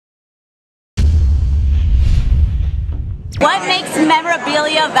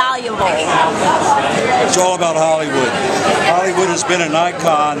memorabilia valuable? It's all about Hollywood. Hollywood has been an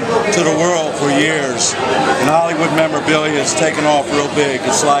icon to the world for years, and Hollywood Memorabilia has taken off real big.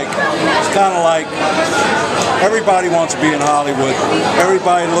 It's kind of like everybody wants to be in Hollywood.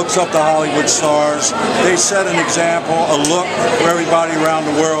 Everybody looks up to Hollywood stars. They set an example, a look for everybody around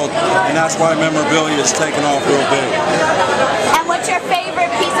the world, and that's why memorabilia has taken off real big. And what's your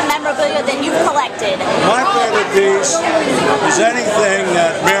favorite piece of memorabilia that you've collected? My favorite piece is anything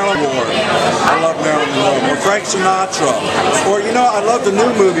that Marilyn wore. I love Marilyn Monroe. Or Frank Sinatra. Or, you know, I love the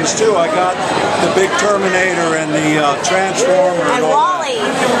new movies too. I got the big Terminator and the Transformer. And Wally.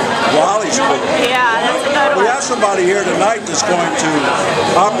 Wally's cool. Yeah, that's a good one. We have somebody here tonight that's going to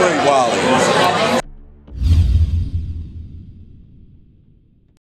operate Wally.